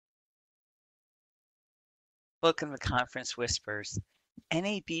Welcome to Conference Whispers,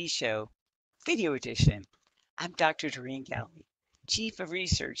 NAB Show, Video Edition. I'm Dr. Doreen Galley, Chief of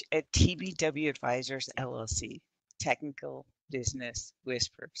Research at TBW Advisors LLC, Technical Business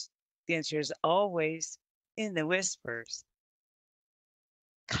Whispers. The answer is always in the whispers.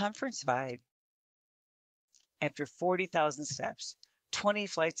 Conference Vibe. After 40,000 steps, 20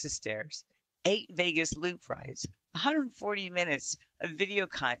 flights of stairs, 8 Vegas loop rides, 140 minutes of video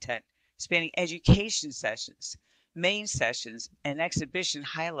content spanning education sessions, main sessions, and exhibition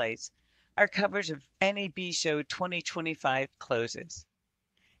highlights, our coverage of NAB Show 2025 closes.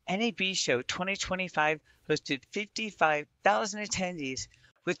 NAB Show 2025 hosted 55,000 attendees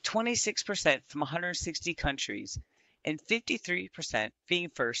with 26% from 160 countries and 53%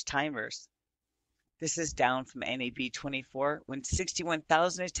 being first timers. This is down from NAB 24 when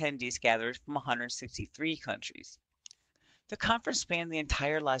 61,000 attendees gathered from 163 countries. The conference spanned the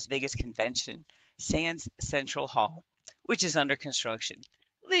entire Las Vegas convention, sans Central Hall, which is under construction,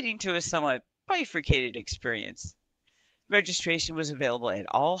 leading to a somewhat bifurcated experience. Registration was available at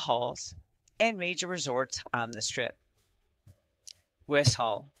all halls and major resorts on the Strip. West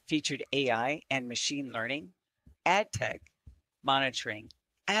Hall featured AI and machine learning, ad tech, monitoring,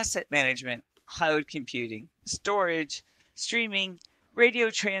 asset management, cloud computing, storage, streaming, radio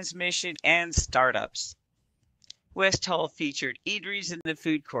transmission, and startups. West Hall featured eateries in the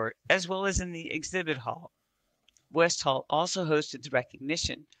food court as well as in the exhibit hall. West Hall also hosted the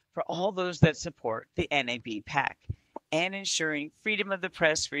recognition for all those that support the NAB PAC and ensuring freedom of the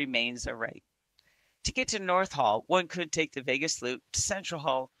press remains a right. To get to North Hall, one could take the Vegas Loop to Central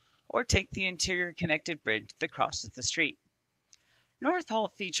Hall or take the interior connected bridge that crosses the street. North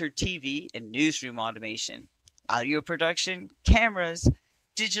Hall featured TV and newsroom automation, audio production, cameras,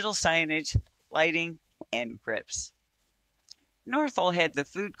 digital signage, lighting, and grips. North Hall had the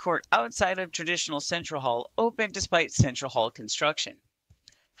food court outside of traditional Central Hall open despite Central Hall construction.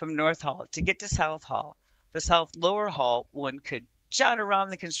 From North Hall to get to South Hall, the South Lower Hall, one could jot around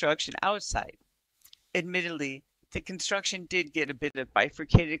the construction outside. Admittedly, the construction did get a bit of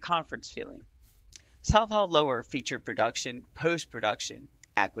bifurcated conference feeling. South Hall Lower featured production, post-production,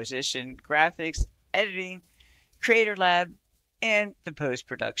 acquisition, graphics, editing, creator lab, and the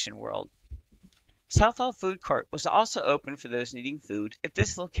post-production world. South Hall Food Court was also open for those needing food at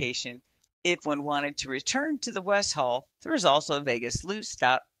this location. If one wanted to return to the West Hall, there was also a Vegas Loop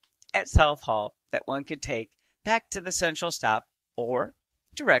stop at South Hall that one could take back to the Central stop or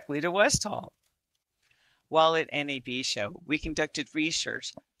directly to West Hall. While at NAB Show, we conducted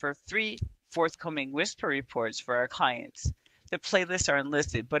research for 3 forthcoming Whisper reports for our clients. The playlists are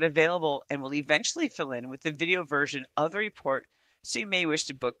unlisted but available and will eventually fill in with the video version of the report, so you may wish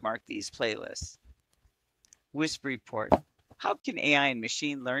to bookmark these playlists. Whisper report. How can AI and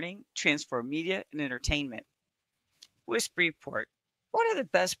machine learning transform media and entertainment? Whisper report. What are the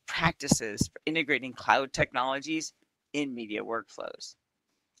best practices for integrating cloud technologies in media workflows?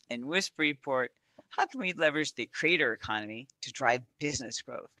 And Whisper report. How can we leverage the creator economy to drive business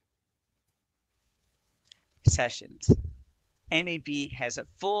growth? Sessions. NAB has a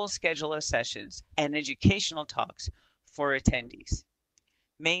full schedule of sessions and educational talks for attendees.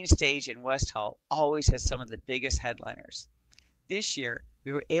 Main stage in West Hall always has some of the biggest headliners. This year,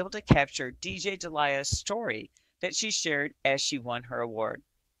 we were able to capture DJ Delia's story that she shared as she won her award.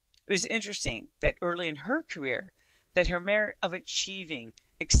 It was interesting that early in her career, that her merit of achieving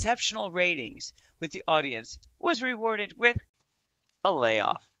exceptional ratings with the audience was rewarded with a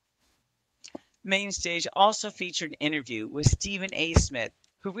layoff. Main stage also featured an interview with Stephen A. Smith,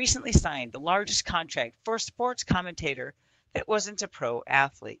 who recently signed the largest contract for a sports commentator that wasn't a pro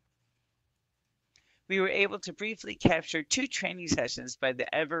athlete. We were able to briefly capture 2 training sessions by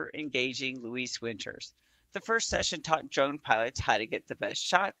the ever-engaging Luis Winters. The first session taught drone pilots how to get the best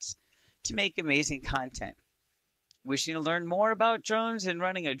shots to make amazing content. Wishing to learn more about drones and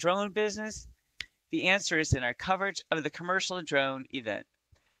running a drone business? The answer is in our coverage of the commercial drone event,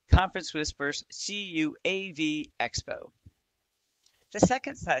 Conference Whispers CUAV Expo. The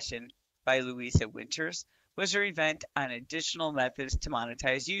second session by Louisa Winters was her event on additional methods to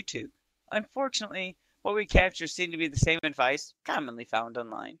monetize YouTube. Unfortunately, what we captured seemed to be the same advice commonly found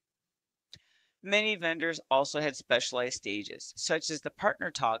online. Many vendors also had specialized stages, such as the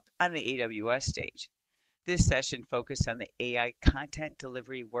partner talk on the AWS stage. This session focused on the AI content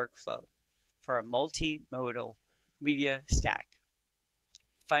delivery workflow for a multimodal media stack.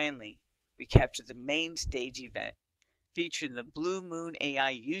 Finally, we captured the main stage event featuring the Blue Moon AI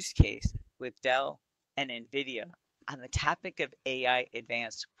use case with Dell and NVIDIA on the topic of AI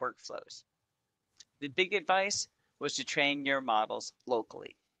advanced workflows. The big advice was to train your models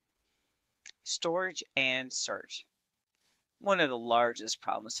locally. Storage and search. One of the largest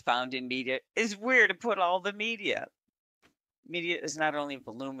problems found in media is where to put all the media. Media is not only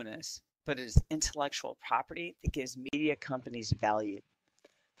voluminous, but it is intellectual property that gives media companies value.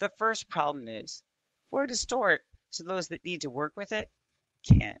 The first problem is where to store it so those that need to work with it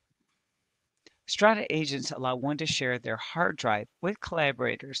can't. Strata agents allow one to share their hard drive with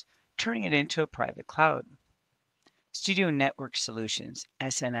collaborators, turning it into a private cloud. Studio Network Solutions,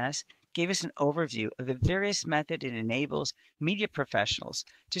 SNS, gave us an overview of the various methods it enables media professionals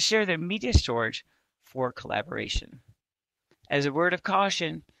to share their media storage for collaboration. As a word of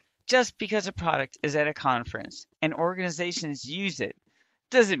caution, just because a product is at a conference and organizations use it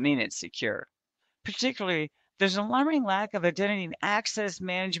doesn't mean it's secure. Particularly, there's an alarming lack of identity and access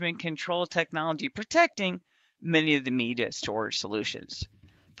management control technology protecting many of the media storage solutions.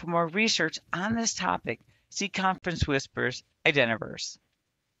 For more research on this topic, see Conference Whispers Identiverse.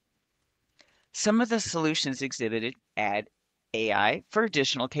 Some of the solutions exhibited add AI for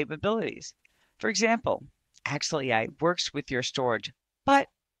additional capabilities. For example, Axle.ai works with your storage, but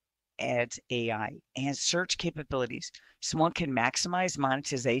adds AI and search capabilities so one can maximize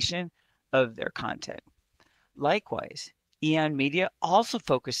monetization of their content. Likewise, Eon Media also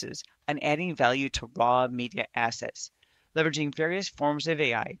focuses on adding value to raw media assets, leveraging various forms of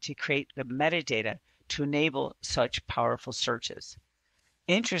AI to create the metadata to enable such powerful searches.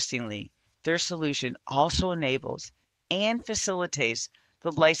 Interestingly, their solution also enables and facilitates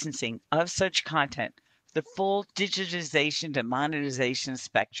the licensing of such content, the full digitization to monetization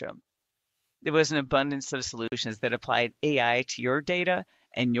spectrum. There was an abundance of solutions that applied AI to your data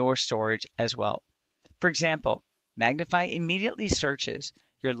and your storage as well. For example, Magnify immediately searches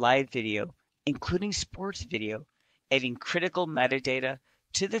your live video, including sports video, adding critical metadata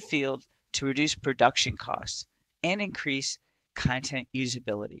to the field to reduce production costs and increase content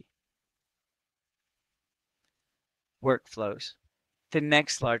usability. Workflows. The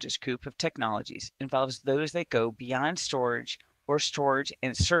next largest group of technologies involves those that go beyond storage or storage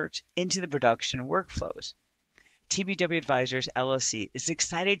and search into the production workflows. TBW Advisors LLC is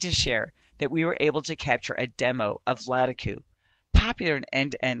excited to share that we were able to capture a demo of Latitude, popular in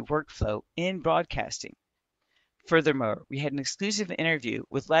end-to-end workflow in broadcasting. Furthermore, we had an exclusive interview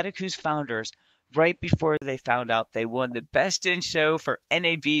with Latitude's founders right before they found out they won the Best in Show for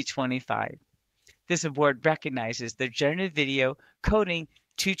NAB 25. This award recognizes their generative video coding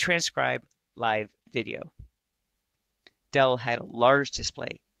to transcribe live video. Dell had a large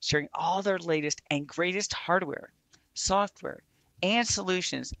display sharing all their latest and greatest hardware, software, and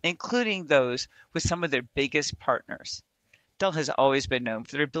solutions, including those with some of their biggest partners. Dell has always been known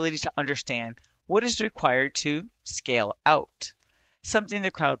for their ability to understand what is required to scale out, something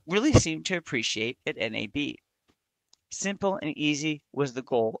the crowd really seemed to appreciate at NAB. Simple and easy was the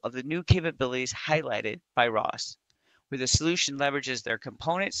goal of the new capabilities highlighted by Ross, where the solution leverages their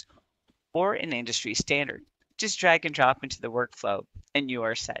components or an industry standard. Just drag and drop into the workflow and you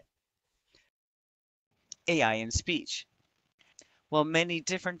are set. AI in speech. While many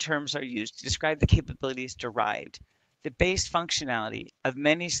different terms are used to describe the capabilities derived, the base functionality of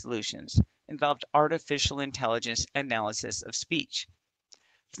many solutions involved artificial intelligence analysis of speech.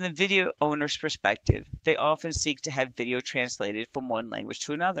 From the video owner's perspective, they often seek to have video translated from one language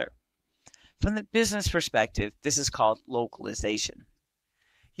to another. From the business perspective, this is called localization.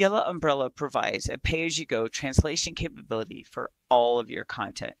 Yellow Umbrella provides a pay-as-you-go translation capability for all of your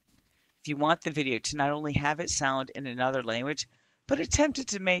content. If you want the video to not only have it sound in another language, but attempted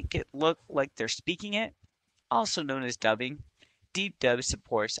to make it look like they're speaking it, also known as dubbing, Deep Dub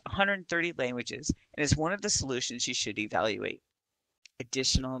supports 130 languages and is one of the solutions you should evaluate.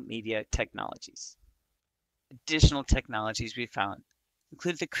 Additional media technologies. Additional technologies we found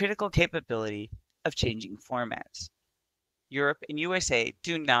include the critical capability of changing formats. Europe and USA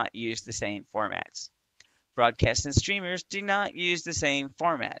do not use the same formats. Broadcast and streamers do not use the same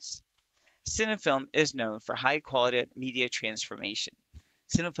formats. Cinefilm is known for high-quality media transformation.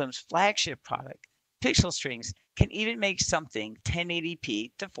 Cinefilm's flagship product, Pixel Strings, can even make something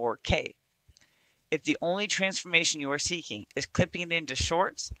 1080p to 4K. If the only transformation you are seeking is clipping it into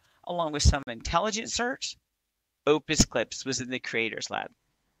shorts, along with some intelligent search, Opus Clips was in the Creators Lab.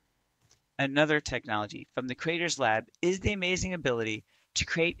 Another technology from the Creators Lab is the amazing ability to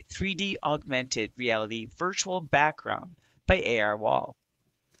create 3D augmented reality virtual background by AR Wall.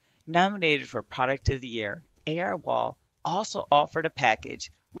 Nominated for Product of the Year, AR Wall also offered a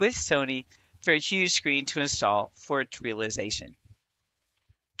package with Sony for a huge screen to install for its realization.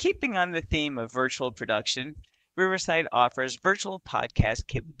 Keeping on the theme of virtual production, Riverside offers virtual podcast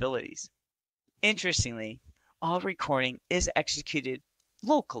capabilities. Interestingly, all recording is executed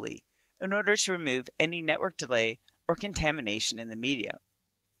locally, in order to remove any network delay or contamination in the media.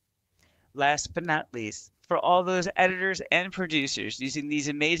 Last but not least, for all those editors and producers using these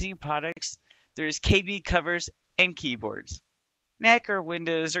amazing products, there's KB covers and keyboards. Mac or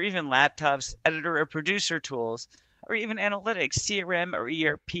Windows or even laptops, editor or producer tools, or even analytics, CRM or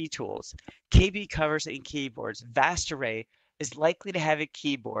ERP tools, KB covers and keyboards, vast array is likely to have a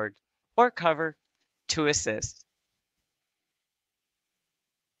keyboard or cover to assist.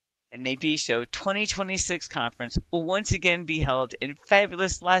 NAB Show 2026 conference will once again be held in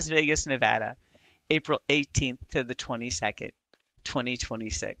fabulous Las Vegas, Nevada, April 18th to the 22nd,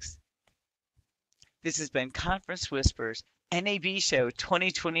 2026. This has been Conference Whispers NAB Show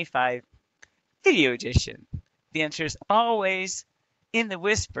 2025 Video Edition. The answer is always in the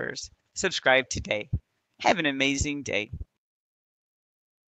whispers. Subscribe today. Have an amazing day.